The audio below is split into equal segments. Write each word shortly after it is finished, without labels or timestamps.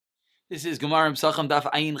This is Gemara Psachim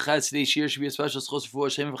Daf Ayin Ches. Today's shir should be a special schos for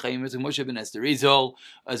Shem V'Chaim Yitzchak Moshe ben Esther Rizal,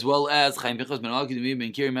 as well as Chaim Pinchas ben Malki Demi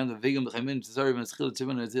ben Kiri Ben V'Vigam B'Chaim Ben Tzari Ben Schil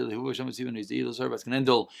Tzivon Ezil Hu Hashem Tzivon Ezil Tzar Bas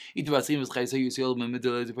Knendel Itu Basim V'Chai Say Yisrael Ben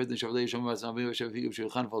Middle the President Shavlei Shem Bas Navi V'Shav Figam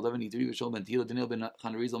Shulchan Fal Daven Yitri V'Shol Ben Tila Daniel Ben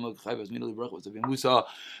Chan Rizal Mok Chai Bas Minol Baruch Was Ben Musa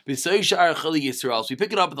B'Say Shar Chali Yisrael. So we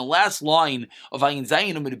pick it up in the last line of Ayin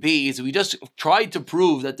Zayin Amid Beis. We just tried to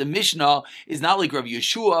prove that the Mishnah is not like Rav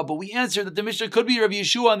Yeshua, but we answered that the Mishnah could be Rav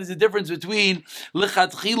Yeshua, and there's a difference between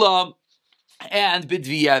Lechatchila and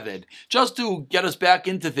Bidviyeved. Just to get us back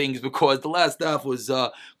into things, because the last daf was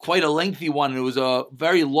quite a lengthy one, and it was a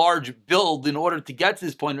very large build in order to get to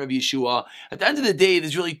this point of Rabbi Yeshua. At the end of the day,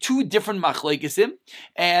 there's really two different machlaikisim,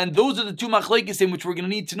 and those are the two machlaikisim which we're going to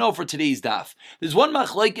need to know for today's daf. There's one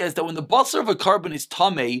machlaikis that when the basar of a carbon is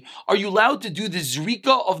tamei, are you allowed to do the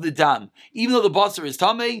zrika of the dam, even though the basar is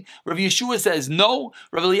tamei? Rabbi Yeshua says no.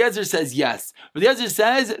 Rabbi Eliezer says yes. Rabbi Eliezer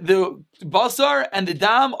says the basar and the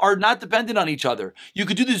dam are not dependent on each other. You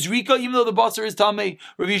could do the zrika even though the basar is tamei.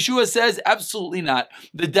 Rabbi Yeshua says absolutely not.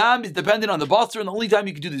 The dam is dependent on the basar, and the only time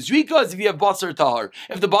you can do the zrika is if you have basar tahar.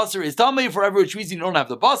 If the basar is tamei, for every which reason you don't have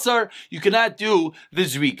the basar, you cannot do the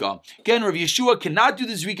zrika. Again, Rabbi Yeshua cannot do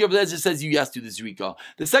the zrika. Rabbi Eliezer says you yes do the zrika.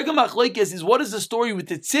 The second machlekes is what is the story with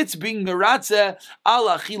the tzitz being meratze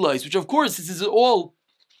ala chilois, which of course this is all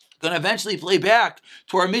going to eventually play back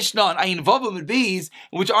to our Mishnah on Ayin Vavam and Beis,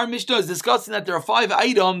 in which our Mishnah is discussing that there are 5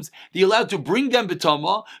 items that you're allowed to bring them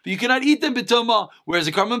b'tama, but you cannot eat them b'tama, whereas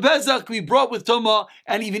a Karban Pesach can be brought with tama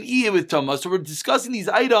and even eaten with tama. So we're discussing these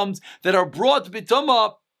items that are brought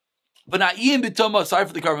b'tama, but not Ian b'tama, sorry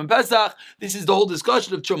for the Karban Pesach. This is the whole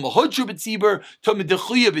discussion of Tuma Hodra b'tzibur, Tuma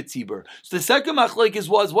Dechuya b'tzibur. So the second machlekes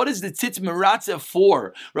was, what is the tzitz meratza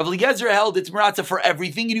for? Rav Eliezer held it's meratza for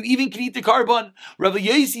everything, and you even can eat the carbon. Rav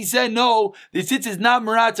Yosi said no, the tzitz is not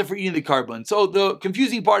meratza for eating the carbon. So the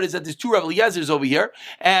confusing part is that there's 2 Rav Eliezers over here,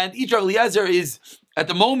 and each Rav Eliezer is at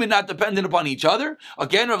the moment not dependent upon each other.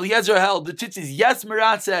 Again, Rav Eliezer held the tzitz is yes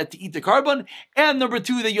meratza to eat the carbon, and number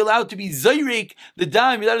 2, that you're allowed to be zayrik, the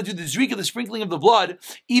dam, you're allowed to do the zrika, the sprinkling of the blood,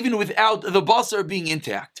 even without the basar being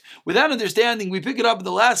intact. With that understanding, we pick it up in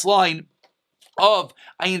the last line of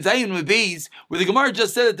Ayin Zayin Beis, where the Gemara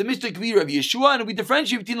just said that the Mishnah could be Rav Yeshua, and we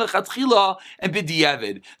differentiate between Lechatchila and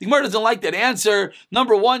B'diavad. The Gemara doesn't like that answer.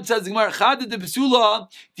 Number 1 says the Gemara Chada de Psula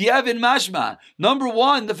Diavad Mashma. Number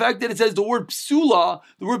 1, the fact that it says the word Psula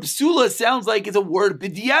sounds like it's a word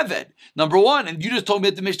B'diavad. Number 1, and you just told me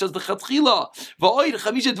that the Mishnah is Lechatchila. Va'oid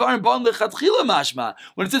Chamisha Dvarim Ban Lechatchila Mashma.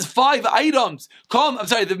 When it says 5 items come,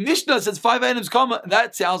 the Mishnah says 5 items come.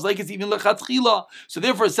 That sounds like it's even Lechatchila. So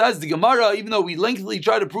therefore, it says the Gemara, even though we lengthily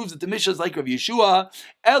try to prove that the Mishnah is like Rav Yeshua,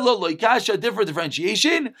 Ella loikasha, different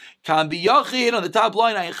differentiation. Kan biyachid on the top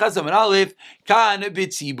line, Ayin Chesam and Aleph, kan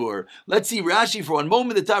bitzibur. Let's see Rashi for one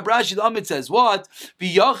moment. The top Rashi, the Amit says what?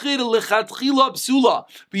 Biyachid lechatchila psula.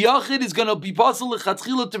 Biyachid is going to be possible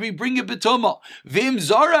lechatchila to be bring it betoma. Vim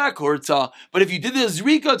zarak horta. But if you did the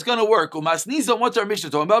zrika, it's going to work. Umasnisa, what's our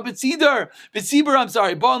Mishnah talking about? Bitzibur. I'm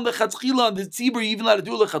sorry. Bon lechatchila and the tzibur, you even allowed to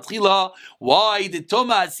do lechatchila. Why? The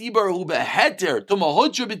toma tzibur hu beheter. Toma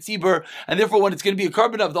hodra bitzibur. And therefore, when it's going to be a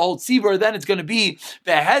carbon of the whole tzibur, then it's going to be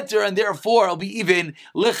beheter, and therefore it'll be even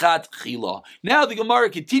lechatchila. Now the Gemara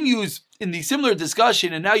continues in the similar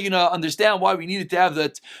discussion, and now you understand why we needed to have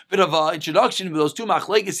that bit of introduction with those 2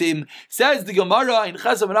 machlekesim. Says the Gemara in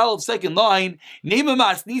Chesam and Aleph, second line,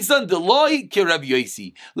 Neimamas Nisan Deloy ke Rav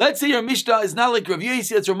Yosi. Let's say your Mishnah is not like Rav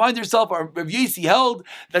Yosi. Let's remind yourself, our Rav Yosi held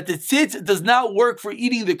that the tzitz does not work for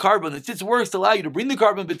eating the carbon. The tzitz works to allow you to bring the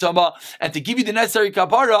carbon b'tama and to give you the necessary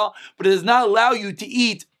kapara, but it does not allow you to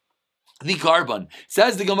eat the carbon.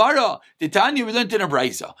 Says the Gemara, the Tanya we learned in a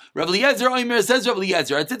brisa. Rav Eliezer Omer says Rav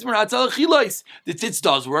Eliezer, the tzitz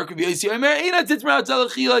does work. Rav Yosi Omer, that the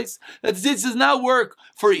tzitz does not work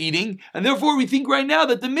for eating, and therefore we think right now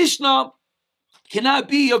that the Mishnah cannot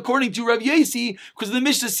be according to Rav Yosi, because the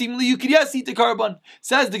Mishnah seemingly you could yes eat the carbon.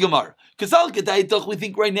 Says the Gemara. We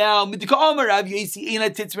think right now, for the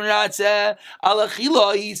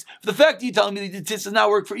fact that you telling me that the tzitz does not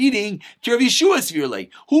work for eating, Rav Yeshua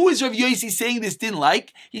severely. Who is Rav Yosi saying this didn't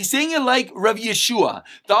like? He's saying it like Rav Yeshua,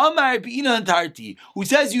 the Amar B'ina Antarti, who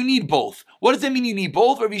says you need both. What does that mean you need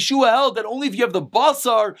both? Rav Yeshua held that only if you have the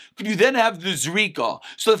basar could you then have the zrika.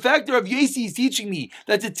 So the fact that Rav Yosi is teaching me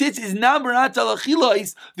that the tzitz is not merat al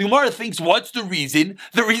achilais, the Gemara thinks, what's the reason?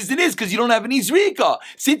 The reason is because you don't have any zrika.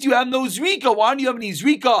 Since you have no zrika, why don't you have any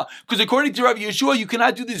zrika? Because according to Rav Yeshua, you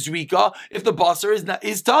cannot do the zrika if the basar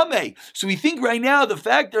is tamei. So we think right now the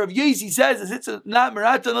fact that Rav Yosi says that it's not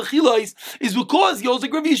merat al achilais is because he holds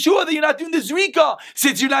like Rav Yeshua that you're not doing the zrika.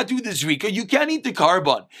 Since you're not doing the zrika, you can't eat the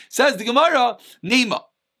carbon. Says the Gemara, Nema.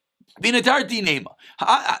 Binatarti nema.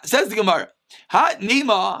 Says the Gemara. Ha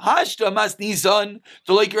nema hashta mas nisan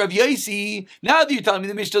to like Rav Yosi. Now that you're telling me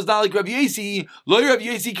the Mishnah does not like Rav Yosi, lo Rav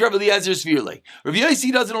Yosi Rav Eliezer svirle. Rav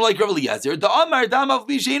Yosi doesn't like Rav Eliezer. The Amar Damav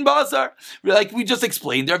Bishain Basar. Like we just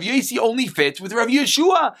explained, Rav Yosi only fits with Rav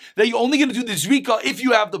Yeshua that you're only going to do the zrika if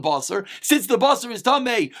you have the basar. Since the basar is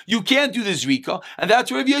tamei, you can't do the zrika, and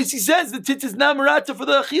that's what Rav Yosi says. The tit is namarata for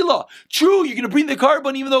the achila. True, you're going to bring the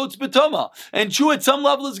carbon even though it's betama, and true at some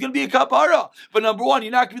level it's going to be a kapara. But number one,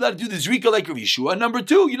 you're not going to be allowed to do the zrika like Rav Yeshua. Number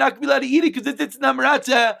two, you're not going to be allowed to eat it because it's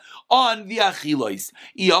namarata on the achilos.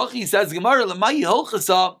 Iachi says Gemara l'mayi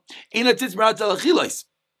hilchasa in a tit marata achilos.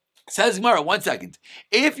 Says Gemara, 1 second.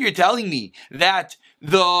 If you're telling me that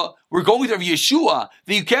we're going with Rav Yeshua,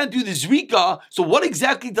 that you can't do the zrika, so what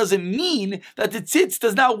exactly does it mean that the tzitz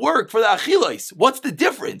does not work for the achilos? What's the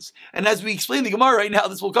difference? And as we explain the Gemara right now,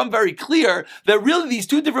 this will come very clear that really these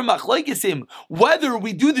two different machlaikisim, whether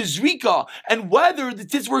we do the zrika and whether the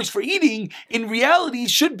tzitz works for eating, in reality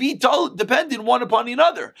should be dependent one upon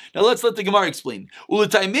another. Now let's let the Gemara explain. The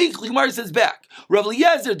Gemara says back, Rav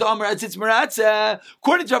Eliezer, tzitz meratza,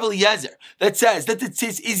 according to Rav Eliezer, that says that the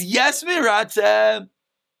tzitz is yes meratza.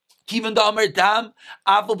 That's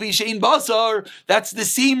the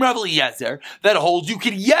same Rav Eliezer that holds you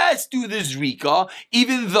can yes do the zrika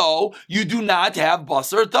even though you do not have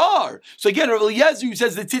basar tar. So again, Rav Eliezer who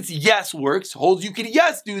says the tzitz yes works holds you can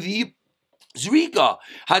yes do the zrika.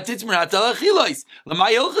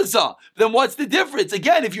 Then what's the difference?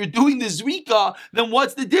 Again, if you're doing the zrika, then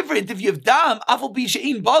what's the difference? If you have dam, afal pi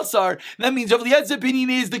she'ein basar, that means Rav Eliezer's opinion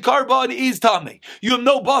is the carbon is tamei. You have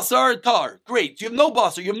no basar tar. Great. You have no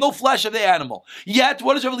basar. You have no flesh of the animal. Yet,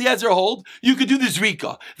 what does Rav Eliezer hold? You could do the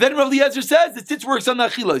zrika. Then Rav Eliezer says the tzitz works on the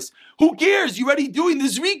achilos. Who cares? You're already doing the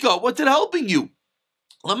zrika. What's it helping you?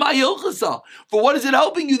 For what is it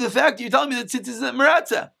helping you? The fact that you're telling me that tzitz is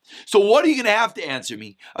meratza. So what are you going to have to answer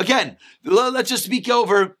me? Again, let's just speak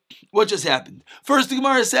over what just happened. First, the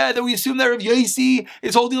Gemara said that we assume that Rav Yosi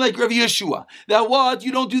is holding like Rav Yeshua. That what?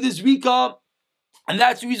 You don't do this rika, and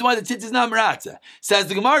that's the reason why the tzitz is not meratza. Says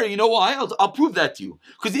the Gemara, you know why? I'll prove that to you.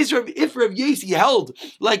 Because if Rav Yosi held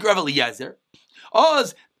like Rav Eliezer,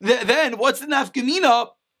 then what's the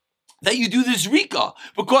nafkamina? That you do the zrika,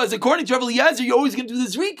 because according to Rav Eliezer, you're always going to do the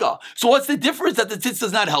zrika. So what's the difference that the tzitz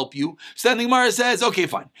does not help you? So then the Gemara says, okay,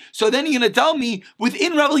 fine. So then you're going to tell me,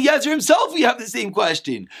 within Rav Eliezer himself, we have the same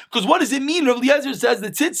question. Because what does it mean? Rav Eliezer says the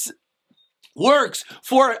tzitz works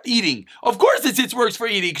for eating. Of course the tzitz works for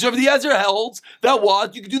eating, because Rav Eliezer holds that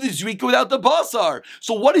what? You can do the zrika without the basar.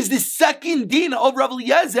 So what is the second din of Rav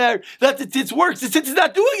Eliezer that the tzitz works? The tzitz is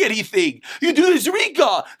not doing anything. You do the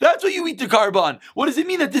zrika. That's what you eat the carbon. What does it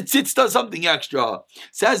mean that the tzitz does something extra?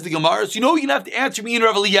 Says the Gemara, so you know you're going to have to answer me in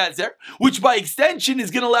Rav Eliezer, which by extension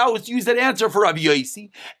is going to allow us to use that answer for Rav Yosi.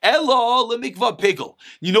 Elo lemikva pickle.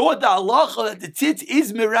 You know what the halacha that the tzitz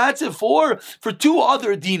is meratze for two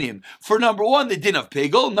other dinim. For number one, the din of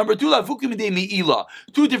pigel. Number two, lafukim de mi'ila.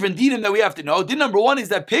 Two different dinim that we have to know. Din number one is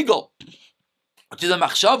that pigel, which is a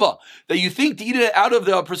machshava, that you think to eat it out of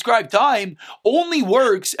the prescribed time, only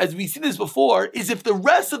works, as we've seen this before, is if the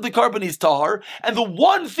rest of the carbon is tahar, and the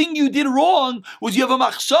one thing you did wrong was you have a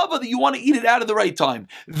machshava that you want to eat it out of the right time.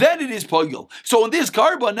 Then it is pogel. So in this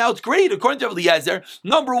carbon, now it's great, according to Rav Eliezer,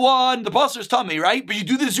 number one, the basar is tummy, right? But you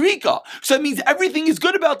do this zrika. So that means everything is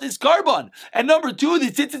good about this carbon. And number two,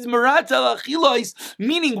 the tzitz is meratza achilos,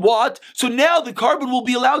 meaning what? So now the carbon will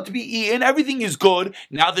be allowed to be eaten, everything is good.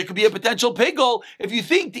 Now there could be a potential pigel if you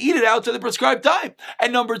think to eat it out to the prescribed time.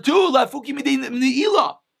 And number two, lafuki midei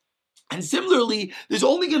me'ila. And similarly, there's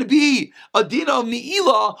only going to be a din of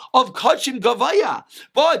me'ila of kachim gavaya.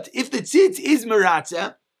 But if the tzitz is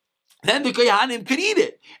meratza, then the kohanim could eat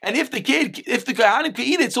it. And if the kohanim could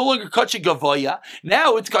eat it, it's no longer kachim gavoya.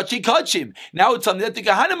 Now it's kachim. Now it's something that the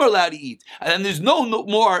kohanim are allowed to eat. And then there's no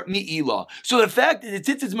more mi'ilah. So the fact that the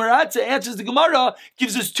tzitz is meratza answers the Gemara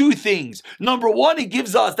gives us two things. Number one, it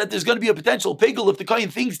gives us that there's going to be a potential pigel if the kohen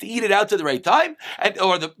thinks to eat it out to the right time. And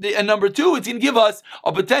number two, it's going to give us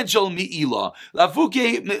a potential mi'ilah.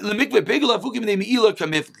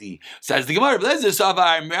 Says the Gemara,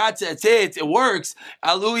 it works.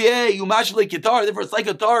 Aluye. You mashle kitar, therefore it's like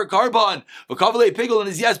a tar carbon. But kavale pigel and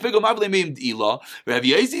is yes pigel mavle meim ila. Rav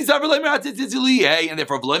Yosi zavrle meratzit tzili and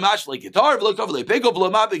therefore v'lo mashle kitar v'lo kavale pigel v'lo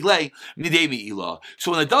mavigle midei ila.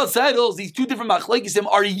 So when the dust settles, these two different machlekes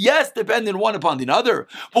are yes dependent one upon the other.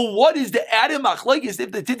 But what is the added machlekes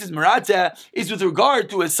if the tzitz is meratza is with regard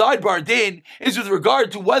to a sidebar din, is with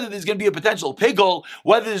regard to whether there's going to be a potential pigel,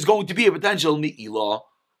 whether there's going to be a potential mi'ilah.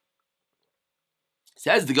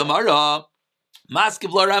 Says the Gemara.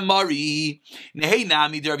 Maskiv Laram Mari. Hey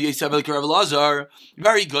Nami, Rav Yosef Rav Elazar.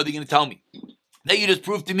 Very good. They're going to tell me. Now you just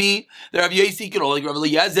proved to me that Rav Yosef can all like Rav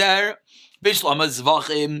Eliezer. Bishlama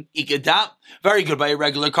zvachim ikadam. Very good. By a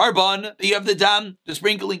regular carbon, you have the dam, the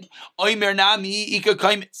sprinkling. Oimer nami ika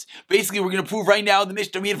kaimitz. Basically, we're going to prove right now in the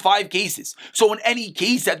Mishnah we had 5 cases. So in any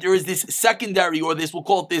case that there is this secondary, or this, we'll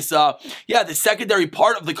call it this, the secondary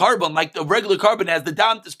part of the carbon, like the regular carbon has the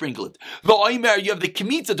dam to sprinkle it. The oimer, you have the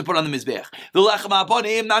kemitza to put on the mizbech. The lechem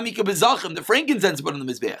aponim namika bezachim, the frankincense to put on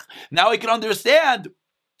the mizbech. Now I can understand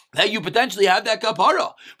that you potentially have that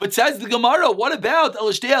kapara. But says the Gemara, what about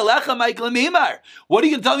al-shtei alechem Michael Mimar? What are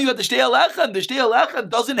you going to tell me about the shtei alechem? The shtei alechem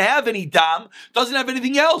doesn't have any dam, doesn't have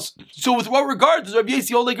anything else. So with what regard does Rav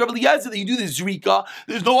Yossi hold like Rav Eliezer that you do the zrika?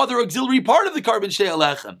 There's no other auxiliary part of the carbon shtei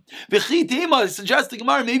alechem. V'chi tema suggests the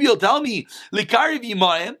Gemara, maybe you'll tell me likariv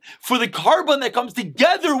yimayim for the carbon that comes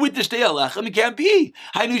together with the shtei alechem. It can't be.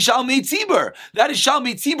 Hainu shalmei tzibur. That is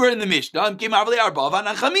shalmei tzibur in the Mishnah.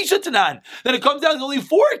 Then it comes down to only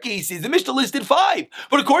 4 cases. The Mishnah listed 5.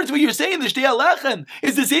 But according to what you're saying, the Shtei Alechem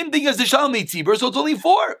is the same thing as the Shalmei Tzibur, so it's only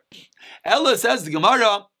 4. Ella says the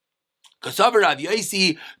Gemara, Kasavar Rav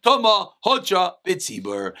Yossi, Toma, Hocha,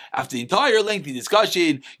 B'tzibur. After the entire lengthy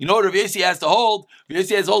discussion, you know what Rav Yossi has to hold? Rav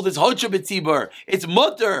Yossi has to hold this Hocha B'tzibur. It's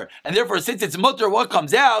mutter, and therefore since it's mutter, what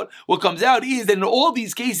comes out is that in all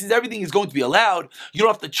these cases, everything is going to be allowed. You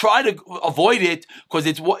don't have to try to avoid it, because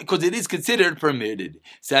it is considered permitted.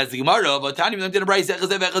 Says the Gemara,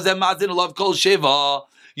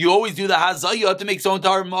 you always do the hazayah to make someone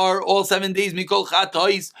tarmar all 7 days. Mikol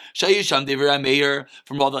chatois shayisham dever meir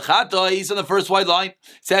from all the chatois on the first white line.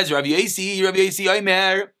 Says Rav Yossi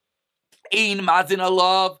Omer. Ein mazin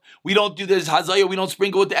alav. We don't do this hazayah. We don't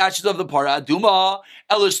sprinkle with the ashes of the para aduma.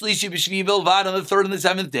 Elo shlishi b'shvi bilvad on the 3rd and the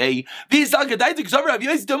 7th day.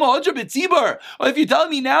 Or if you tell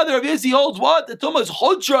me now that Rav Yossi holds what? The tumah is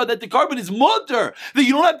hodra, that the carbon is mutter, that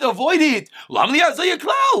you don't have to avoid it. Why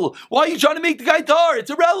are you trying to make the guy tar? It's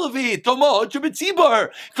irrelevant. Tumah hodra b'tzibur.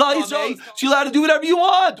 Klal Yisrael, so you're allowed to do whatever you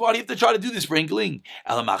want. Why do you have to try to do the sprinkling?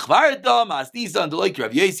 Ela machvarta masnisa. And like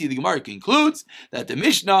Rav Yossi, the Gemara concludes that the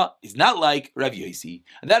Mishnah is not like Rav Yossi.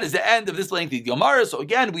 And that is the end of this lengthy Gemara. So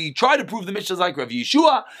again, we try to prove the Mishnah is like Rav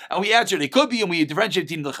Yeshua, and we answered it could be, and we differentiate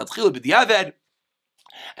between the Chatchila b'diavad.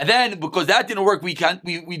 And then, because that didn't work, we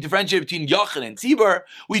differentiate between Yachin and Tzibur.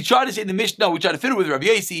 We try to say in the Mishnah, we try to fit it with Rav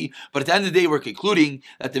Yossi, but at the end of the day, we're concluding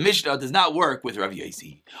that the Mishnah does not work with Rav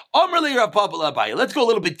Yossi. Let's go a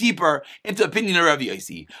little bit deeper into the opinion of Rav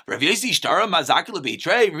Yossi. Rav Yossi Shtara Mazak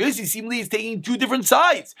LeBeitrei. Rav Yossi seemingly is taking 2 different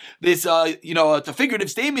sides. This, it's a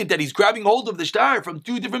figurative statement that he's grabbing hold of the star from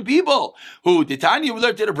 2 different people. Who Titania we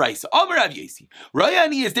learned at a brisa. Amar Rav Yossi.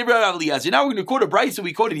 Rayani is different Rav Eliezer. Now we're going to quote a brisa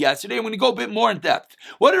we quoted yesterday. I'm going to go a bit more in depth.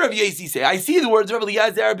 What did Rav Yossi say? I see the words Rav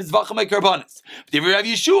Eliezer bizvachem by karbanis. V'divrei Rav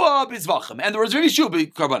Yeshua bizvachem, and the words Rav Yeshua by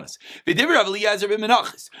karbanis. V'divrei Rav Eliezer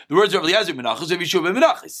b'menachos. The words Rav Eliezer b'menachos, Rav Yeshua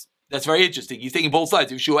b'menachos. That's very interesting. He's taking both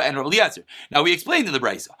sides, Yeshua and Rav Eliezer. Now we explained in the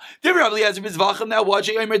brisa. Rav Eliezer bizvachem. Now watch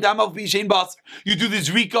you do the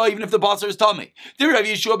zrika even if the basar is tummy. Rav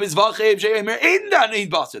Yeshua bizvachem she'omer ein dan ein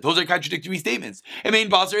basar. Those are contradictory statements. It mean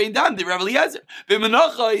basar ein dan. Rav Eliezer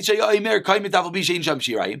b'menacha she'omer kaimet avol b'shein sham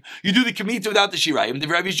shirayim. You do the kemitza without the shirayim.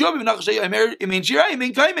 Rav Yeshua b'menacha she'omer imein shirayim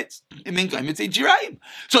imein kaimet. Imein kaimet ein shirayim.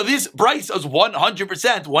 So this brisa is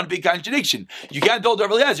 100% one big contradiction. You can't hold Rav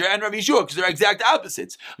Eliezer and Rav Yeshua because they're exact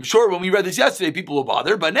opposites. I'm sure when we read this yesterday, people will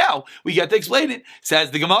bother, but now we get to explain it.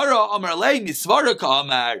 Says the Gemara, Amar Lei Misvara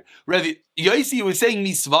Ka'amar. Rav Yossi was saying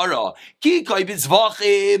Misvara. Ki kai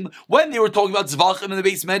bizvachim. When they were talking about zvachim in the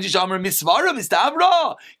base medrash, Amar Misvara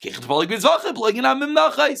Mistavra. Kichet polik bizvachim plugging on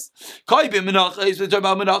Menachos. Kai b'Menachos. We're talking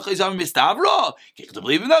about Menachos. Amar Mistavra. Kichet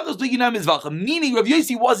polik Menachos plugging on Mizvachim. Meaning, Rav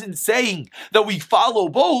Yossi wasn't saying that we follow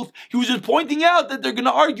both. He was just pointing out that they're going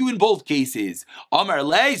to argue in both cases. Amar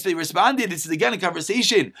Lei. So they responded. This is again a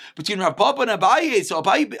conversation between Rav Papa and Abaye. So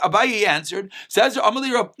Abaye answered. Says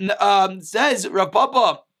Rav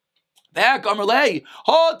Papa. Back, Amar Lei.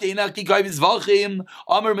 Ha, Teinach ki kai bizvachim.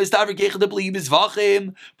 Amar mistaver kechad pli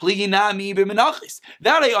bizvachim. Pli nami b'menachos.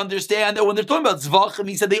 That I understand that when they're talking about zvachim,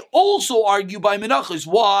 he said they also argue by menachos.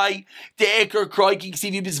 Why? De'eker kroi ki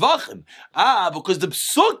ksivi bizvachim. Because the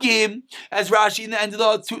psukim, as Rashi in the end of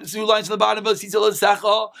the 2 lines on the bottom of Sisal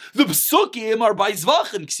Secha, the psukim are by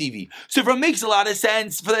zvachim ksivi. So if it makes a lot of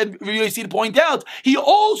sense for them to point out, he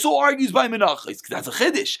also argues by menachos, because that's a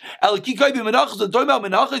chiddush. El ki kai b'menachos, they're talking about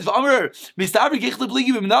menachos. Amar the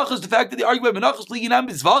fact that they argue about menachos liginam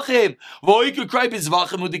bizvachim, voiker cry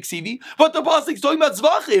bizvachim udiksivi, but the pasuk is talking about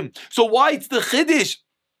zvachim. So why it's the chiddush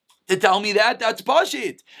to tell me that? That's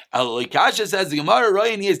pashit. Kasha says the Gemara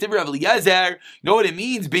Ryan is different. Eliezer, you know what it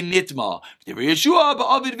means? Bin nitma. Yeshua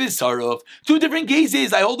ba'avid v'saruf. Two different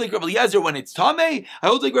cases. I hold like Rav Eliezer when it's tamei. I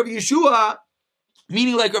hold like Rav Yeshua.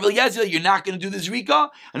 Meaning like Rav Eliezer, you're not going to do this Rika.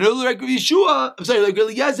 And like Rav Yeshua, I'm sorry, like Rav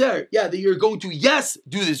Eliezer, that you're going to yes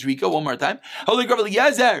do this Rika. One more time. Like Rav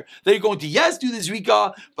Eliezer, that you're going to yes do this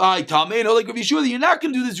Rika by Tameh. And like Rav Yeshua, that you're not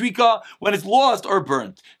going to do this Rika when it's lost or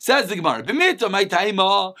burnt. Says the Gemara, B'mita my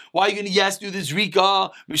taima. Why are you going to yes do this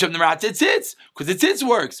Rika? Because it tzitz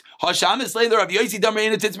works. Hasham is later Rav Yosi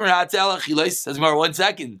Damreina tzitz meratzel achilos. Says Gemara, 1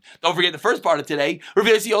 second. Don't forget the first part of today. Rav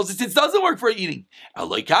Yosi also tzitz doesn't work for eating.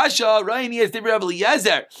 Like Kasha, Ryan is different.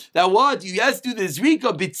 That what you yes do this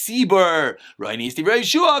Rika bitzibur, right?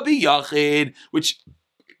 Yeshua biyachid, which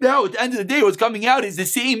now at the end of the day, what's coming out is the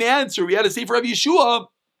same answer we had to say for Rabbi Yeshua.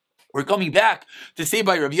 We're coming back to say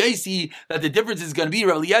by Rabbi Yosi that the difference is going to be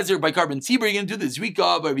Rabbi Eliezer by carbon tzibur, you're going to do this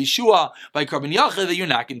Rika, by Rabbi Yeshua by carbon yachid, that you're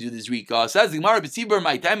not going to do this Rika. Says the Gemara, b'tzibur,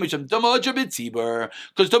 my time, which I'm tamahadra b'tzibur,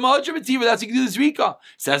 because tamahadra b'tzibur, that's how you can do this Rika.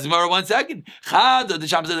 Says the Gemara, 1 second.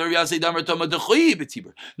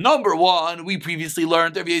 Number one, we previously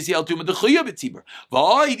learned Rabbi Yosi al tuma dechuya b'tzibur.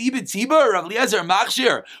 V'oid i b'tzibur, Rabbi Eliezer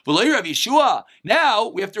machshir, v'loi Rabbi Yeshua. Now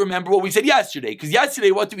we have to remember what we said yesterday, because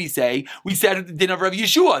yesterday, what did we say? We said at the din of Rabbi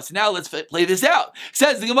Yeshua. So now let's play this out.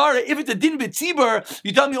 Says the Gemara, if it's a din b'tzibur,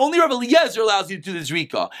 you tell me only Rabbi Eliezer allows you to do this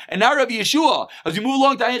Rika, and not Rabbi Yeshua. As we move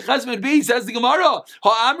along to Ayin Chesed Beis, says the Gemara,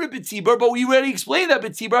 ha'amr b'tzibur, but we already explained that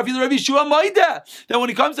b'tzibur, I feel Rabbi Yeshua maida. That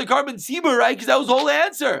when it comes to carbon tzibur, right, because that was the whole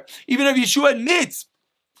answer. Even Rabbi Yeshua admits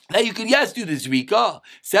that you could yes do this Rika.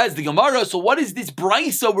 Says the Gemara, so what is this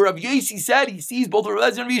brisa where Rabbi Yosi said he sees both Rabbi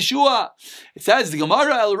Eliezer and Rabbi Yeshua? It says the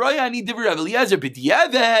Gemara, El Roya ani divrei Rabbi Eliezer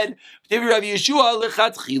b'diavad, divrei Rabbi Yeshua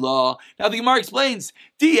lechatchila. Now the Gemara explains,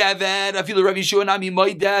 diavad, I feel Rabbi Yeshua nami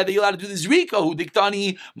moida, that you're allowed to do this Rika, who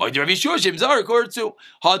diktani, moida Rabbi Yeshua, shem zar kortzu,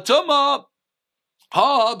 hatama,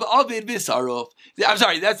 Hab Avid Visarov. I'm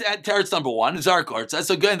sorry, that's at teretz number 1, Zarkort.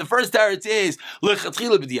 So again, the first teretz is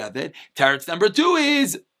lechatchila b'diavad. Teretz number 2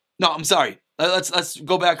 is I'm sorry. Let's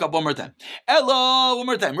go back up one more time. Ella, one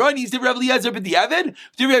more time. Rani is Rabbi Eliezer b'diavad,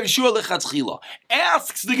 Rabbi Yeshua lechatchila.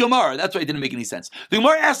 Asks the Gemara. That's why it didn't make any sense. The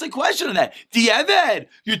Gemara asks a question on that. Diavad,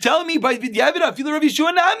 you're telling me by b'diavad I feel Rabbi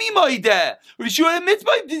Yeshua nami moide. Rabbi Yeshua admits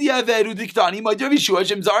by b'diavad udiktani moide Rabbi Yeshua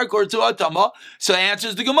shem zar kortu atama. So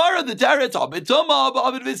answers the Gemara. The teretz abed tama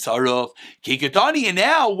b'abed v'sarov kikatani. And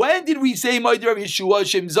now, when did we say moide Rabbi Yeshua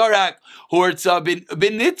shem zarak hortza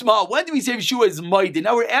bin nitma? When did we say Rabbi Yeshua is moide?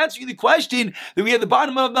 Now we're answering the question that we had at the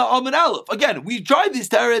bottom of the Amud Aleph. Again, we tried this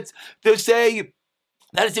teretz to say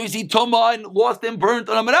that is, we see Toma and lost and burnt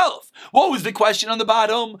on Amud Aleph. What was the question on the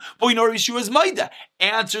bottom? But we know Rabbi Yeshua is Maida.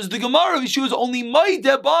 Answers the Gemara, Rabbi Yeshua is only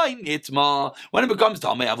Maida by Nitma. When it becomes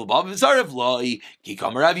Tama, Avul Bav V'Saref Loi,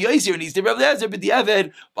 Kikam Rabbi Yossi, and he's the Rabbi Eliezer, but the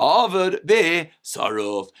Eved, Ba'avad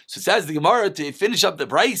Be'Saruf. So says the Gemara, to finish up the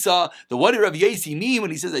Brisa, the what did Rabbi Yossi mean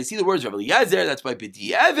when he says, I see the words Rabbi Eliezer, that's by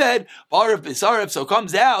B'di Eved, Ba'arif Be'Saref. So it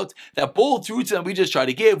comes out that both roots that we just try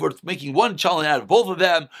to give, we're making one chalon out of both of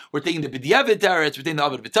them. We're taking the B'di Eved teretz, we're taking the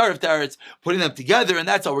Avad B'Taref teretz, putting them together, and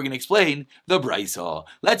that's how we're going to explain the Brisa.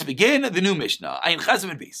 Let's begin the new Mishnah. Ayin Chesed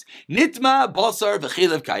Beis. Nitma basar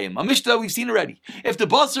v'chelev kayim. A Mishnah we've seen already. If the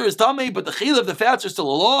basar is tamei, but the chelev, the fats are still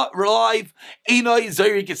alive, einoi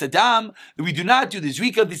zayrik esadam. We do not do the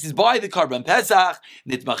zrika. This is by the carbon pesach.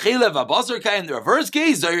 Nitma chelev v'basar kayim. The reverse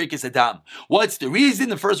case zayrik esadam. What's the reason?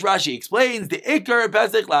 The first Rashi explains the ikar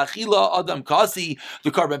pesach la'achila adam kasi.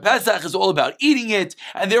 The carbon pesach is all about eating it,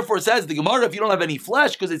 and therefore it says the Gemara, if you don't have any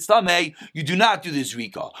flesh because it's tamei, you do not do the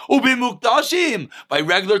zrika. Ubimukdashim, by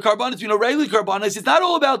regular carbonates, we know regular carbonates, it's not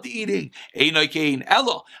all about the eating. You'll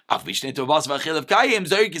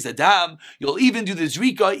even do the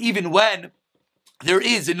zrika even when there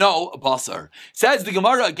is no basar. Says the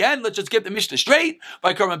Gemara again, let's just get the Mishnah straight.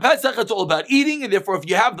 By Karban Pesach, it's all about eating, and therefore if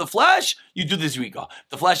you have the flesh, you do the zrika.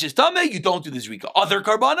 The flesh is tameh, you don't do the zrika. Other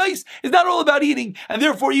karbanos is not all about eating, and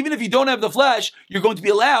therefore even if you don't have the flesh, you're going to be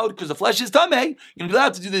allowed, because the flesh is tameh, you're going to be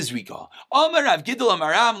allowed to do the zrika. Amar Rav Gidol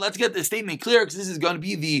Amaram, let's get the statement clear, because this is going to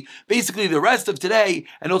be basically the rest of today,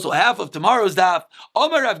 and also half of tomorrow's daf.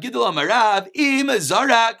 Amar Rav Gidol Amarav, im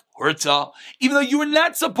zarak, even though you were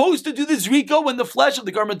not supposed to do this zrika when the flesh of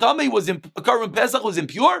the carbon pesach was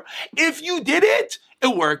impure, if you did it,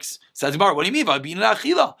 it works. Says Gemara, what do you mean by being an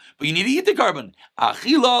achila? But you need to eat the carbon.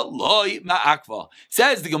 Achila loy ma'akva.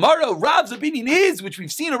 Says the Gemara, Rav's opinion is, which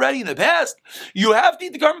we've seen already in the past, you have to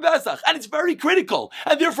eat the carbon pesach, and it's very critical.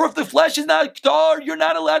 And therefore, if the flesh is not ktar, you're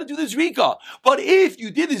not allowed to do the zrika. But if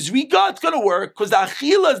you did the zrika, it's going to work, because the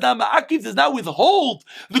achila is not ma'akiv, does not withhold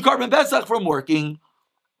the carbon pesach from working.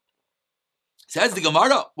 Says the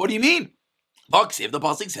Gemara, what do you mean? If the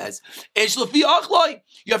pasuk says, you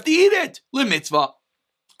have to eat it. Mitzvah.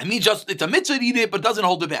 I mean, just it's a mitzvah to eat it, but doesn't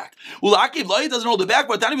hold it back. Ulakiv loy doesn't hold it back.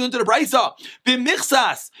 But time we went to the brayso.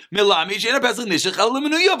 B'michsas milami she'ena pesach nishach el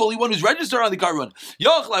lemenuyav. Only one who's registered on the carbon.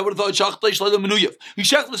 Yoch, I would have thought shachtai shleil lemenuyav. We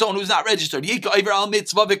shech someone who's not registered. Yika iver al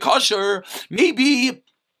mitzvah v'kosher. Maybe.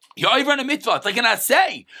 You're over in a mitzvah. It's like an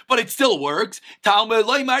assay, but it still works. Talmud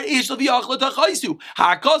loymar ish l'v'yachla tachaisu.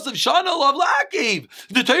 Hakos of Shana of Lakiv.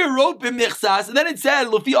 The Torah wrote b'michsas, and then it said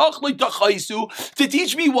l'v'yachla tachaisu to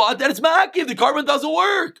teach me what? That it's ma'akiv. The carbon doesn't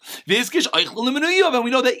work. V'izkish eichel l'menuyav, and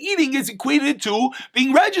we know that eating is equated to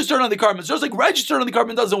being registered on the carbon. So just like registered on the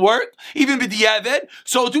carbon doesn't work, even b'diavad,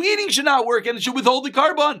 so to eating should not work, and it should withhold the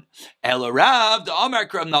carbon. El Rav the Amar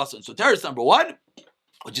Rav Nasan. So terrace number 1.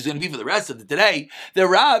 Which is going to be for the rest of the today. The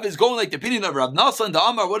Rav is going like the opinion of Rav Nasan. The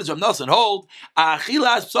Amar, what does Rav Nasan hold?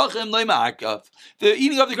 Achilas psachim le'ma'akav. The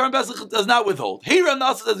eating of the Karban Pesach does not withhold. Hey, Rav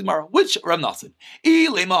Nasan says Gemara. Which Rav Nasan?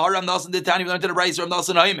 Rav Nasan the Tani learned to the Brayso. Rav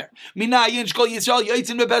Nasan Haimer. Minayin shkol Yisrael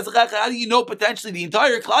yotzim bePesach. How do you know potentially the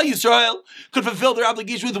entire Klal Yisrael could fulfill their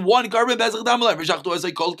obligation with one Karban Pesach? Damalem. V'shachtu as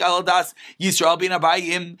I called Kaladas Yisrael bin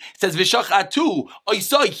Abayim. Says v'shachatu. I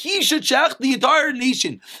saw he should shech the entire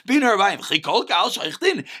nation. Bin Abayim. Chikol Kal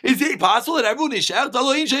shaychtin. Is it possible that everyone is shech?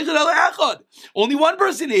 Only one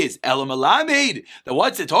person is. Elam Alamed. Then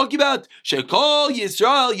what's it talking about? Shekol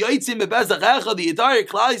Yisrael Yotzim bePesach Echad. The entire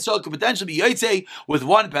Klal Yisrael could potentially be Yotzei with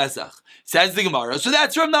one Pesach. Says the Gemara. So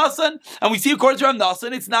that's Rav Nasan. And we see according to Rav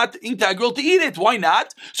Nasan, it's not integral to eat it. Why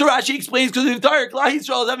not? So Rashi explains because the entire Klal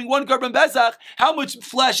Yisrael is having one Karban Pesach. How much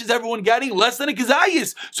flesh is everyone getting? Less than a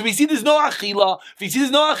kazayis. So we see there's no achila. If we see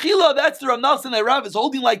there's no achila, that's the Rav Nasan that Rav is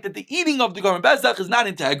holding like that the eating of the Karban Pesach is not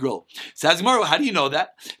integral. Says Gemara, how do you know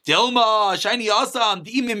that? Dilma shiny asam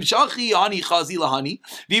dimim shachi ani chazilahani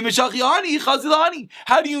v'imeshachi chazilahani.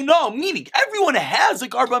 How do you know? Meaning everyone has a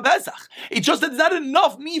Karban Pesach. It's just that there's not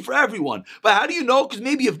enough meat for everyone. But how do you know? Because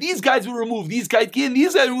maybe if these guys will remove, these guys can,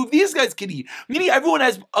 these guys remove, these guys can eat. Meaning everyone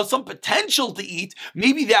has some potential to eat.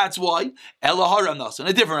 Maybe that's why. Elahar Rav Nasan,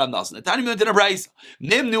 a different Rav Nasan. Tani went in a brayso.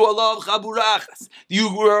 Nimnu alav chaburachas.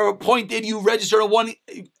 You were appointed. You registered on one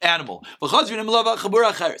animal. And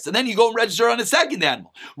then you go and register on a second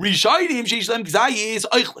animal.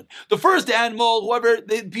 The first animal, whoever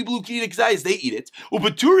the people who can eat a kazayis, they eat it. So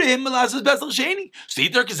they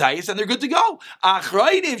eat their kazayis and they're good to go.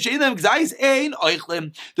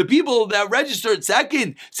 The people that registered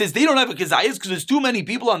second, since they don't have a kazayis because there's too many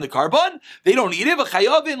people on the carbon, they don't eat it.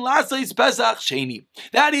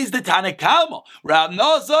 That is the Tanakama. Rav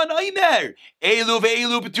Nasan Aimer.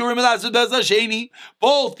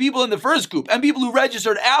 Both people in the first group and people who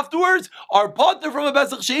registered afterwards are potter from a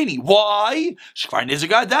Pesach Sheni. Why?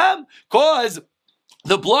 Because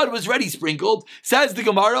the blood was ready sprinkled, says the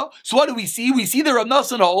Gemara. So what do we see? We see that Rav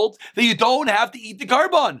Nasan holds that you don't have to eat the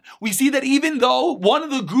carbon. We see that even though one of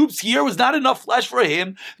the groups here was not enough flesh for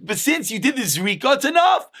him, but since you did the zrika, it's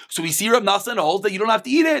enough. So we see Rav Nasan holds that you don't have to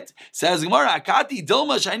eat it. Says the Gemara, Akati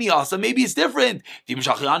Dilma Shani Asa, maybe it's different.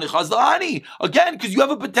 Again, because you have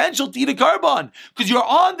a potential to eat a carbon. Because you're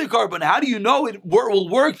on the carbon. How do you know it will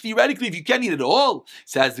work theoretically if you can't eat it all?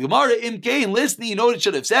 Says the Gemara, Imkain, listening, you know what it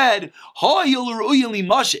should have said?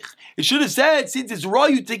 It should have said, since it's raw,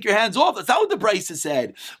 you take your hands off. That's not what the Brayso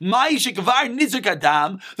said. The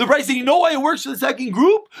Brayso said, you know why it works for the second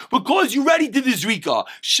group? Because you already did the zrika.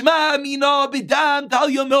 Shma mina b'dam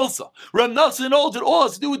talya milsa. Rav Nasan holds it all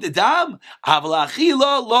has to do with the dam.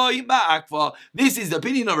 This is the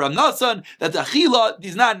opinion of Rav Nasan that the achila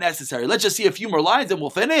is not necessary. Let's just see a few more lines and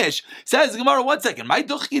we'll finish. Says the Gemara, 1 second. How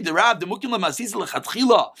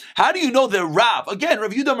do you know the Rav? Again,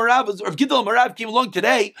 Rav Yudah Marav came along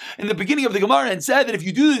today in the beginning of the Gemara and said that if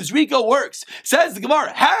you do this, Rika works. Says the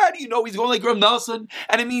Gemara, how do you know he's going like Rav Nasan?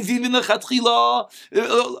 And it means even the Chatchila,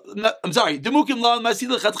 Demukim La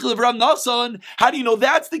Masila Chatchila Rav Nasan. How do you know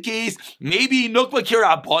that's the case? Maybe Nukba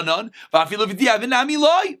Kirabanan, Vafilo Vidiavinami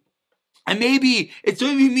Loi. And maybe it's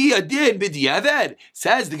going to be me a din b'diavad.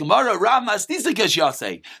 Says the Gemara, Rav Masnisakash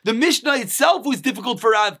Yaseh. The Mishnah itself was difficult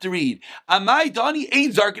for Rav to read. Amai Dani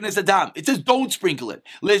ain't zarkanis adam. It says don't sprinkle it.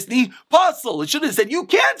 Listening, puzzle. It should have said you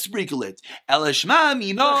can't sprinkle it. Elishma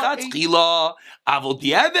mina chatzchila. Avol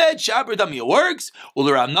diavad shaber dami. It works.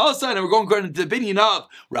 Ul Rav Nasan, and we're going according to the opinion of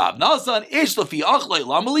Rav Nasan. Ish lafi achlei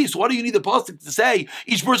lamali. So what do you need the pasuk to say?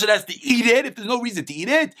 Each person has to eat it if there's no reason to eat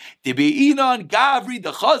it. Tibeinan gavri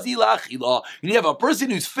dechazi lach. la'achila. You have a person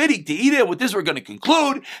who's fitting to eat it. With this, we're going to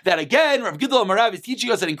conclude that again, Rav Gidol Amarav is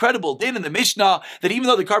teaching us an incredible din in the Mishnah that even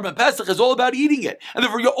though the Karban Pesach is all about eating it, and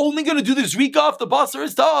therefore you're only going to do the zrika off the basar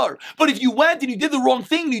is tar. But if you went and you did the wrong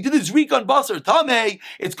thing, and you did the zrika on basar tameh,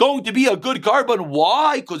 it's going to be a good carbon.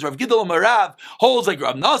 Why? Because Rav Gidol Amarav holds like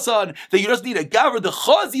Rav Nasan that you just need a gaver, the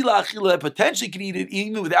chazi la'achila, potentially can eat it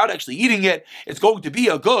even without actually eating it. It's going to be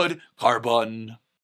a good carbon.